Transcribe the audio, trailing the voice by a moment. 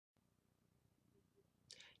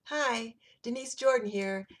Hi, Denise Jordan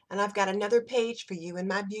here, and I've got another page for you in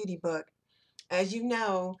my beauty book. As you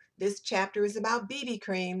know, this chapter is about BB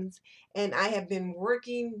creams, and I have been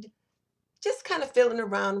working, just kind of fiddling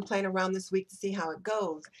around and playing around this week to see how it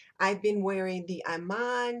goes. I've been wearing the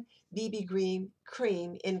Iman BB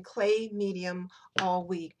cream in clay medium all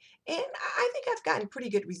week, and I think I've gotten pretty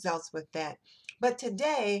good results with that. But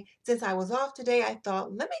today, since I was off today, I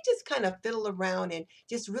thought, let me just kind of fiddle around and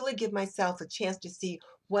just really give myself a chance to see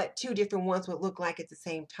what two different ones would look like at the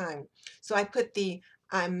same time. So I put the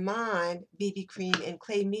Iman BB cream in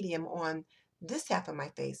clay medium on this half of my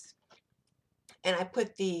face, and I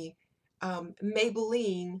put the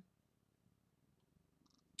Maybelline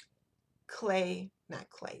not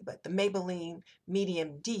clay, but the Maybelline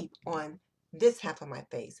medium deep on this half of my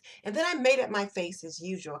face. And then I made up my face as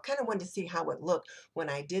usual. I kind of wanted to see how it looked when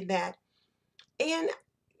I did that. And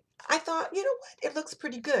I thought, you know what, it looks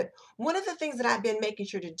pretty good. One of the things that I've been making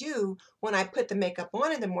sure to do when I put the makeup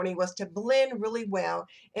on in the morning was to blend really well.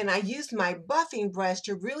 And I used my buffing brush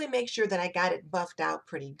to really make sure that I got it buffed out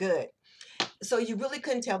pretty good. So you really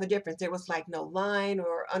couldn't tell the difference. There was like no line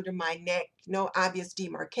or under my neck, no obvious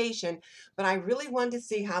demarcation, but I really wanted to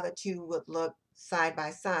see how the two would look side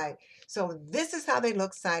by side. So this is how they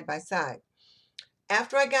look side by side.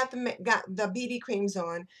 After I got the BB creams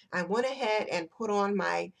on, I went ahead and put on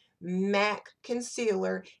my MAC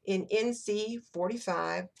concealer in NC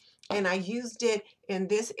 45, and I used it in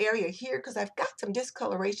this area here because I've got some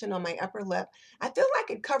discoloration on my upper lip. I feel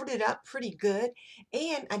like it covered it up pretty good,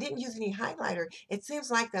 and I didn't use any highlighter. It seems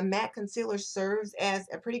like the MAC concealer serves as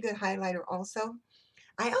a pretty good highlighter also.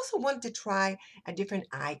 I also wanted to try a different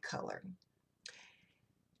eye color.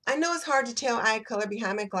 I know it's hard to tell eye color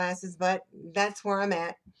behind my glasses, but that's where I'm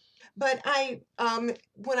at. But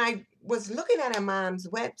when I was looking at her mom's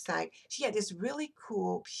website, she had this really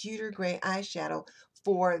cool pewter gray eyeshadow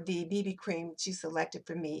for the BB cream she selected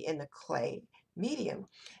for me in the clay medium.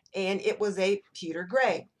 And it was a pewter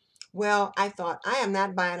gray. Well, I thought, I am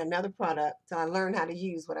not buying another product till I learn how to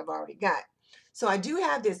use what I've already got. So I do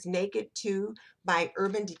have this Naked 2 by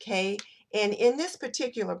Urban Decay. And in this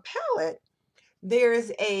particular palette,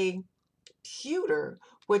 there's a pewter,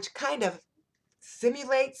 which kind of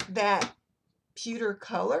simulates that pewter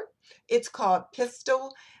color. It's called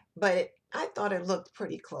Pistol, but I thought it looked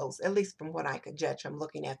pretty close, at least from what I could judge from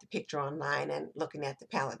looking at the picture online and looking at the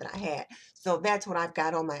palette that I had. So that's what I've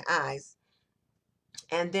got on my eyes.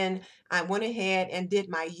 And then I went ahead and did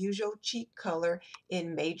my usual cheek color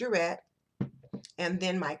in Majorette. And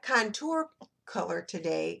then my contour color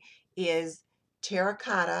today is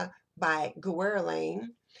Terracotta by Guerlain.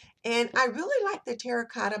 And I really like the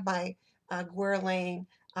Terracotta by Guerlain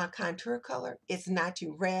contour color. It's not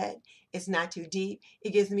too red. It's not too deep.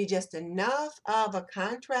 It gives me just enough of a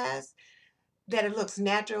contrast that it looks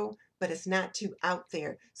natural, but it's not too out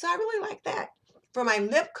there. So I really like that. For my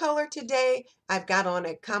lip color today, I've got on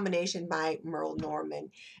a combination by Merle Norman,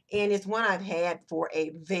 and it's one I've had for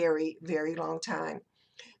a very, very long time.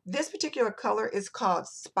 This particular color is called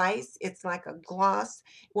Spice. It's like a gloss.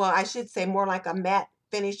 Well, I should say more like a matte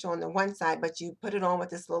finish on the one side, but you put it on with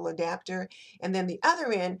this little adapter. And then the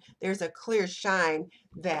other end, there's a clear shine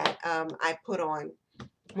that I put on.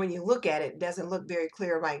 When you look at it, it doesn't look very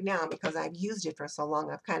clear right now because I've used it for so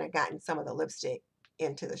long. I've kind of gotten some of the lipstick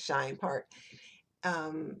into the shine part.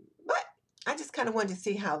 But I just kind of wanted to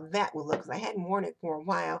see how that would look because I hadn't worn it for a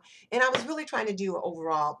while. And I was really trying to do an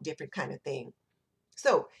overall different kind of thing.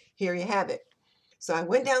 So here you have it. So I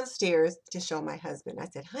went downstairs to show my husband. I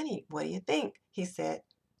said, honey, what do you think? He said,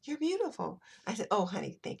 you're beautiful. I said, oh,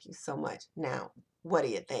 honey, thank you so much. Now, what do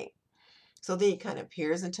you think? So then he kind of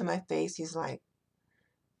peers into my face. He's like,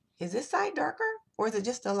 is this side darker or is it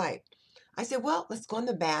just the light? I said, well, let's go in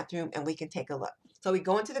the bathroom and we can take a look. So we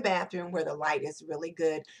go into the bathroom where the light is really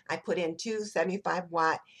good. I put in two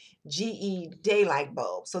 75-watt GE daylight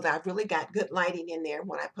bulbs so that I've really got good lighting in there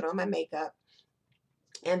when I put on my makeup.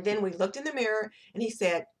 And then we looked in the mirror and he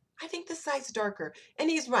said, I think this side's darker. And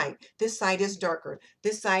he's right. This side is darker.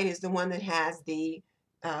 This side is the one that has the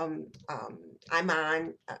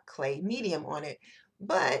Iman clay medium on it.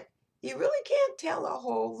 But you really can't tell a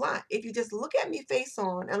whole lot. If you just look at me face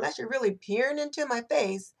on, unless you're really peering into my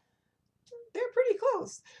face, they're pretty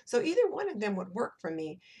close. So either one of them would work for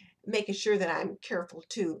me, making sure that I'm careful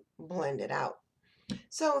to blend it out.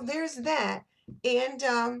 So there's that. And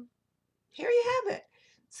here you have it.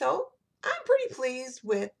 So I'm pretty pleased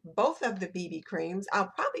with both of the BB creams.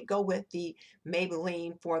 I'll probably go with the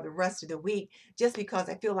Maybelline for the rest of the week just because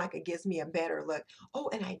I feel like it gives me a better look. Oh,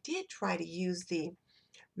 and I did try to use the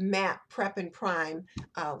matte Prep and Prime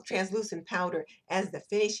translucent powder as the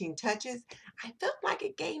finishing touches. I felt like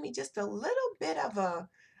it gave me just a little bit of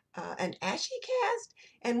an ashy cast.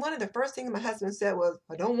 And one of the first things my husband said was,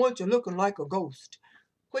 "I don't want you looking like a ghost."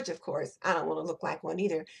 Which, of course, I don't want to look like one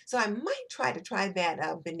either. So I might try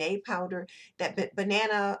that Benet powder, that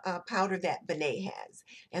banana powder that Benet has.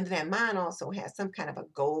 And then mine also has some kind of a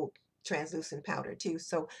gold translucent powder too.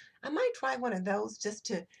 So I might try one of those just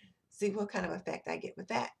to see what kind of effect I get with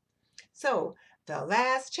that. So the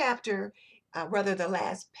last chapter, rather the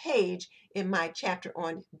last page in my chapter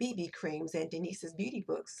on BB creams and Denise's beauty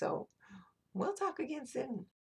book. So we'll talk again soon.